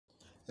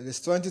It is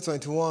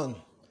 2021,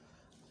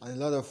 and a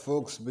lot of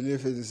folks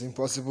believe it is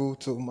impossible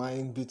to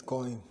mine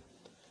Bitcoin,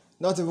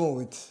 not even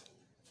with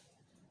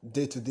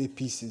day-to-day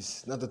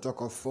pieces, not to talk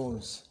of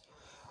phones.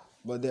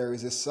 But there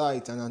is a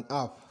site and an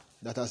app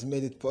that has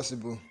made it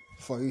possible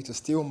for you to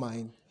still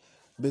mine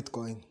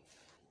Bitcoin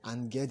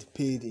and get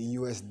paid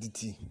in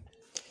USDT.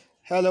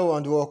 Hello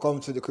and welcome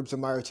to the Crypto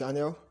Mario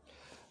channel.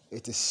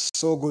 It is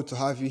so good to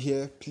have you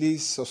here.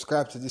 Please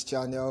subscribe to this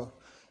channel,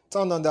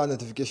 turn on that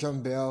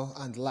notification bell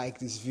and like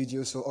this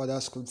video so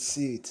others could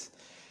see it.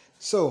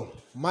 So,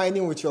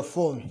 mining with your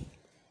phone,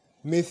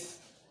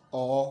 myth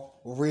or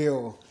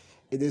real?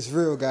 It is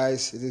real,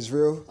 guys. It is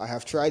real. I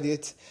have tried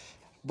it,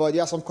 but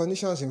there are some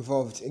conditions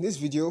involved. In this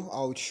video,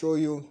 I will show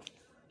you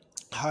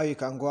how you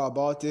can go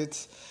about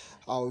it.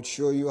 I will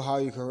show you how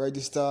you can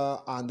register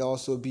and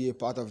also be a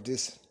part of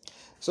this.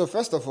 So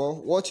first of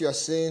all, what you are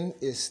seeing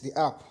is the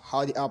app,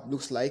 how the app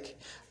looks like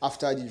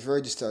after you've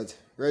registered.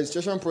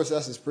 Registration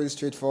process is pretty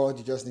straightforward.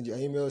 You just need your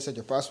email, set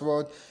your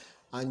password,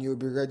 and you'll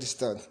be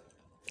registered.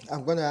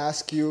 I'm going to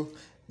ask you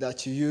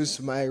that you use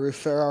my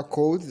referral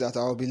code that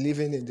I'll be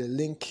leaving in the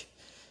link.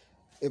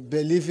 I'll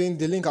be leaving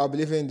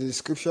in the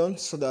description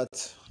so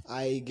that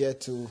I get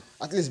to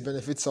at least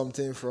benefit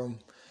something from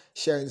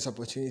sharing this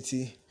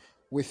opportunity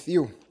with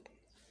you.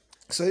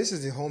 So this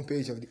is the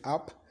homepage of the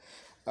app.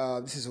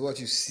 This is what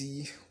you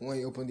see when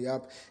you open the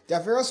app. There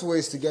are various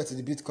ways to get to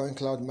the Bitcoin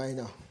Cloud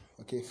Miner.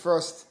 Okay,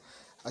 first,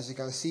 as you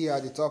can see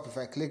at the top, if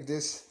I click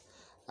this,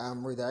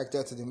 I'm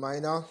redirected to the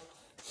miner.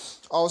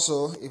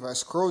 Also, if I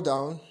scroll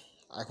down,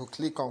 I could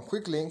click on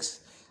quick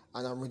links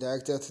and I'm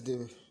redirected to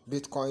the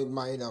Bitcoin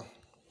miner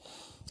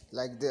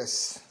like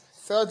this.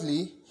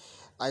 Thirdly,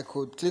 I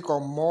could click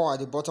on more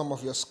at the bottom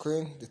of your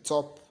screen,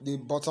 the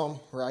bottom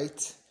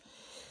right,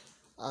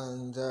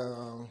 and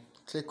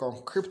click on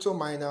crypto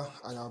miner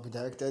and I'll be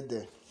directed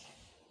there.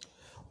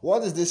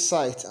 What is this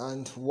site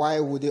and why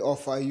would they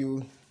offer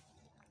you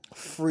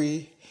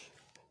free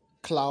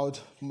cloud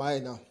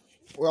miner?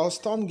 Well,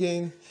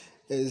 StormGain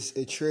is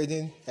a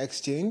trading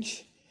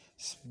exchange.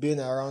 It's been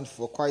around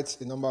for quite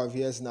a number of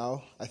years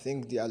now. I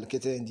think they are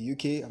located in the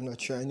UK. I'm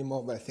not sure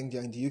anymore, but I think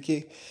they're in the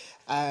UK.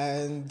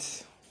 And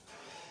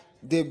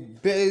they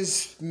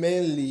base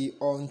mainly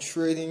on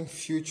trading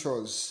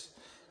futures.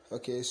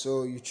 Okay,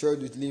 so you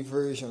trade with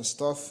leverage and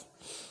stuff.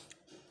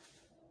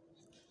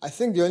 I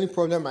think the only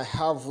problem I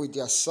have with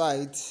their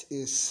site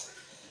is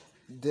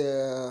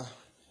the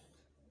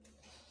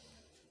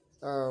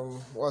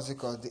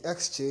the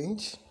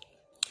exchange.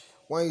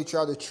 When you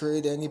try to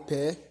trade any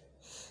pair,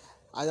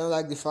 I don't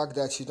like the fact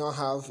that you don't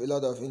have a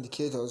lot of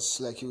indicators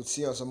like you would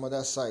see on some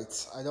other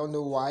sites. I don't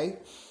know why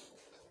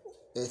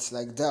it's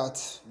like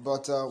that,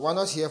 but we're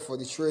not here for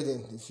the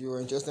trading. If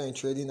you're interested in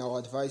trading, I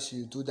would advise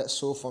you do that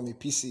so from a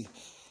PC.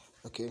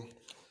 Okay,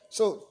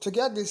 so to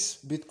get this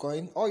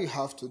Bitcoin, all you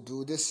have to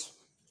do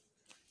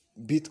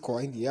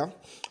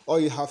all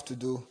you have to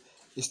do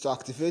is to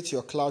activate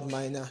your cloud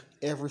miner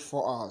every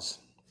 4 hours.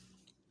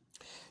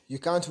 You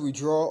can't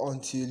withdraw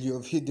until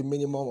you've hit the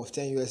minimum of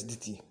 10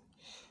 USDT.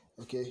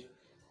 Okay,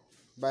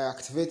 by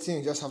activating,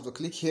 you just have to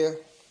click here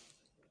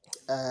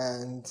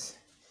and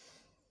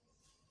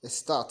it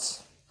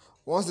starts.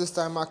 Once this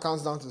timer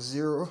counts down to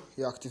 0,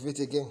 you activate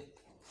again.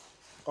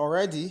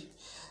 Already,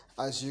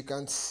 as you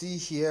can see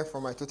here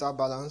from my total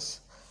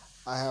balance,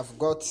 I have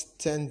got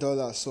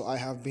 $10, so I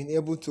have been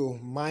able to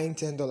mine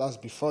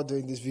 $10 before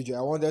doing this video.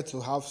 I wanted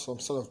to have some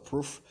sort of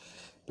proof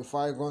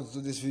before I go on to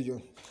do this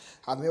video.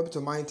 I've been able to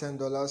mine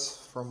 $10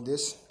 from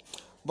this,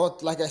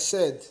 but like I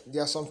said,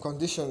 there are some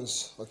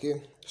conditions.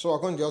 Okay, so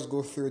I'm going to just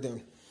go through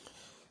them.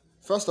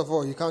 First of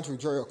all, you can't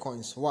withdraw your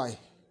coins. Why?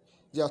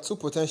 There are two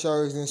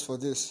potential reasons for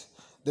this.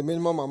 The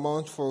minimum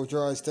amount for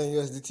withdrawal is 10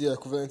 USDT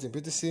equivalent in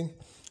BTC.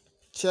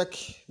 Check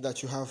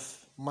that you have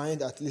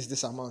mined at least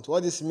this amount.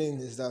 What this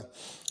means is that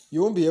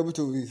you won't be able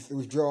to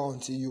withdraw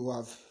until you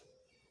have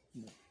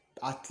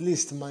at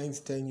least mined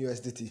 10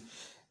 USDT.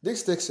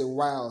 This takes a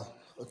while.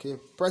 Okay,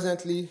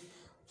 presently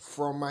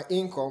from my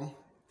income,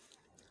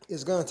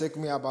 it's going to take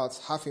me about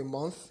half a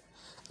month.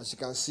 As you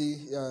can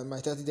see, my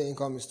 30-day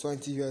income is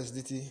 20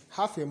 USDT.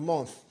 Half a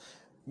month,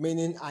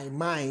 meaning I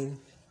mine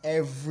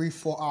every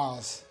 4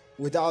 hours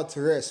without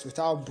rest,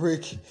 without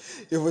break.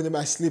 Even in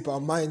my sleep,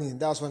 I'm mining.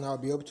 That's when I'll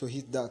be able to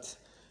hit that.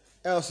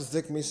 Else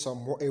it'll take me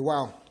a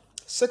while.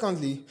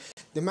 Secondly,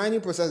 the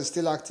mining process is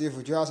still active.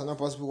 Withdrawals are not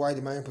possible while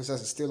the mining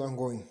process is still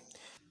ongoing.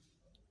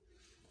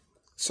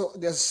 So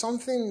there's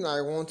something I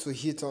want to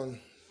hit on.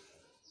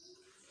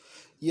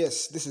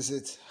 Yes, this is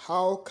it.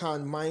 How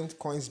can mined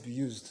coins be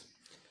used?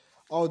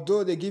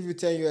 Although they give you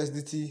 10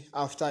 USDT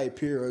after a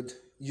period,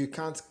 you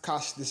can't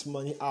cash this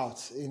money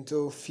out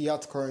into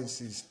fiat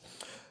currencies.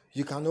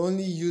 You can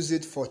only use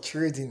it for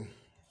trading.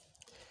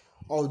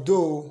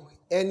 Although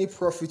any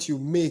profit you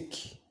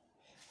make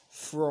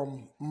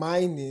from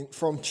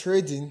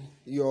trading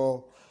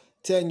your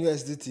 10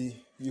 USDT,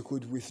 you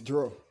could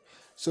withdraw.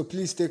 So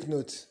please take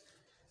note.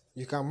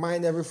 You can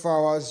mine every 4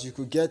 hours, you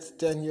could get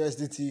 10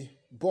 USDT,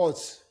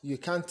 but you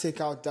can't take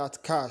out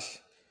that cash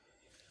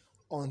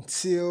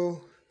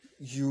until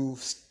you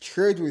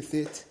trade with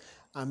it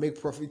and make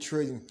profit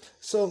trading.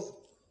 So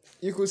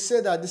you could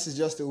say that this is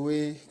just a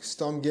way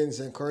StormGain is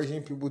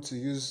encouraging people to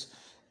use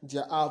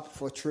their app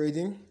for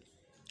trading.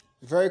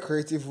 Very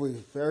creative way,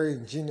 very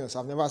ingenious.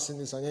 I've never seen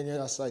this on any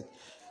other site.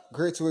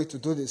 Great way to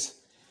do this.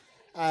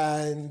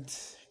 And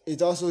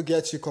it also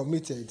gets you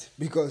committed,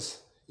 because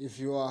if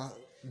you are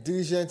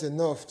diligent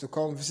enough to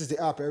come visit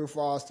the app every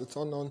 4 hours to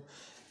turn on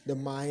the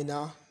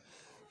miner,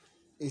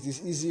 it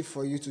is easy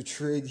for you to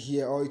trade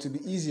here, or it will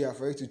be easier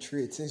for you to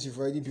trade since you've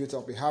already built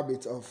up a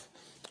habit of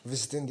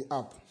visiting the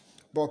app.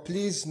 But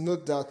please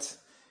note that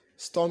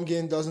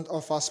StormGain doesn't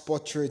offer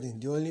spot trading.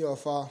 They only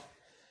offer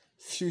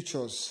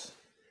futures.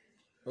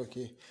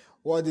 Okay,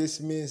 what this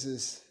means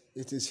is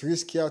it is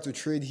riskier to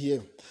trade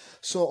here.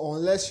 So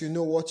unless you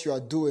know what you are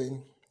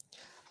doing,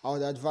 I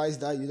would advise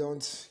that you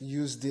don't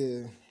use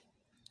the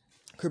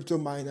crypto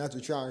miner to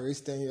try and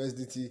raise 10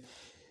 USDT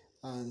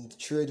and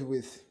trade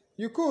with.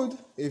 You could,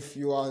 if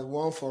you are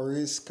one for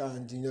risk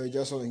and you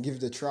just want to give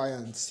it a try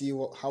and see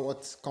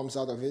what comes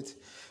out of it.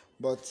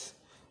 But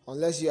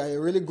unless you are a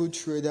really good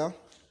trader,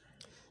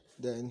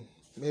 then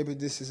maybe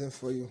this isn't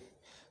for you.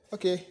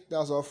 Okay,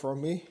 that's all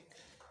from me.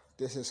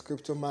 This is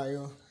Crypto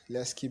Mario.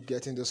 Let's keep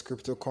getting those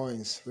crypto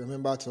coins.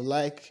 Remember to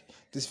like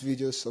this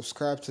video,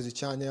 subscribe to the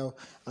channel,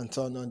 and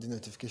turn on the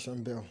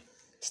notification bell.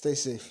 Stay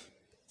safe.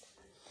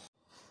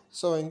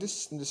 So in the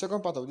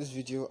second part of this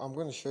video, I'm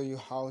going to show you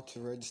how to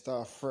register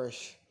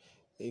afresh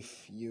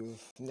if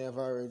you've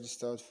never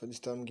registered for the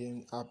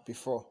StormGain app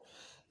before.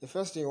 The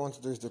first thing you want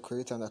to do is to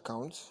create an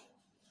account.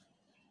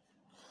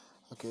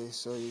 Okay,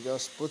 so you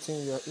just put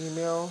in your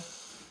email,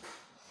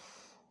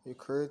 you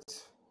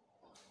create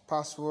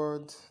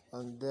password,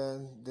 and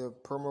then the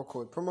promo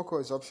code. Promo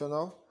code is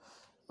optional.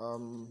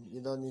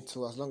 You don't need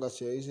to, as long as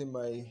you're using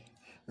my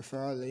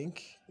referral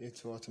link, it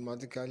will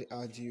automatically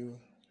add you.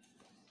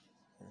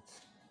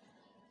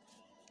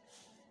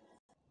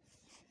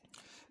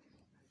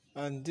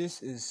 And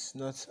this is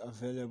not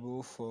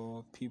available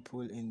for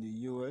people in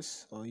the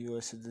US, or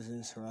US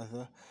citizens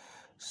rather.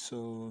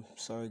 So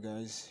sorry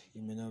guys,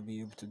 you may not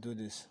be able to do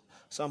this.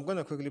 So I'm going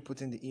to quickly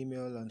put in the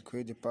email and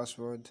create the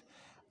password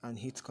and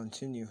hit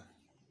continue.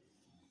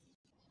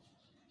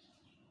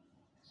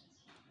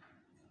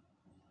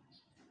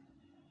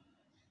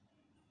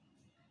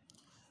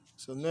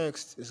 So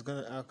next it's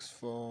going to ask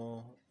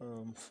for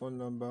phone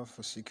number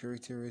for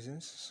security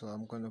reasons, so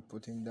I'm going to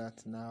put in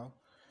that now.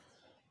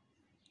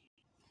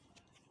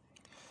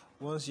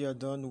 Once you're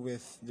done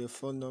with the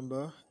phone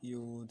number,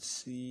 you would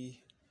see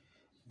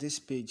this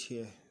page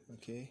here.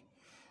 Okay,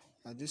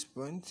 at this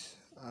point,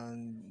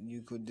 and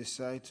you could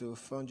decide to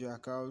fund your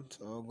account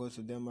or go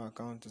to demo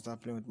account to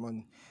start playing with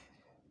money.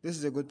 This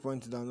is a good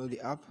point to download the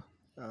app.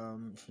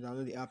 If you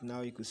download the app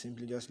now, you could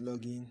simply just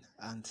log in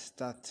and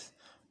start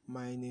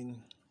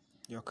mining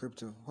your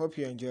crypto. Hope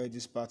you enjoyed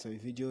this part of the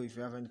video. If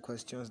you have any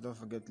questions, don't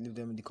forget to leave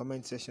them in the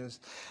comment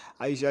sections.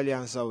 I usually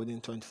answer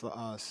within 24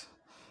 hours.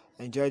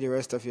 Enjoy the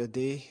rest of your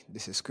day.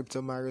 This is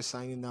Crypto Mario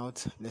signing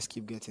out. Let's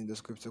keep getting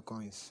those crypto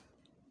coins.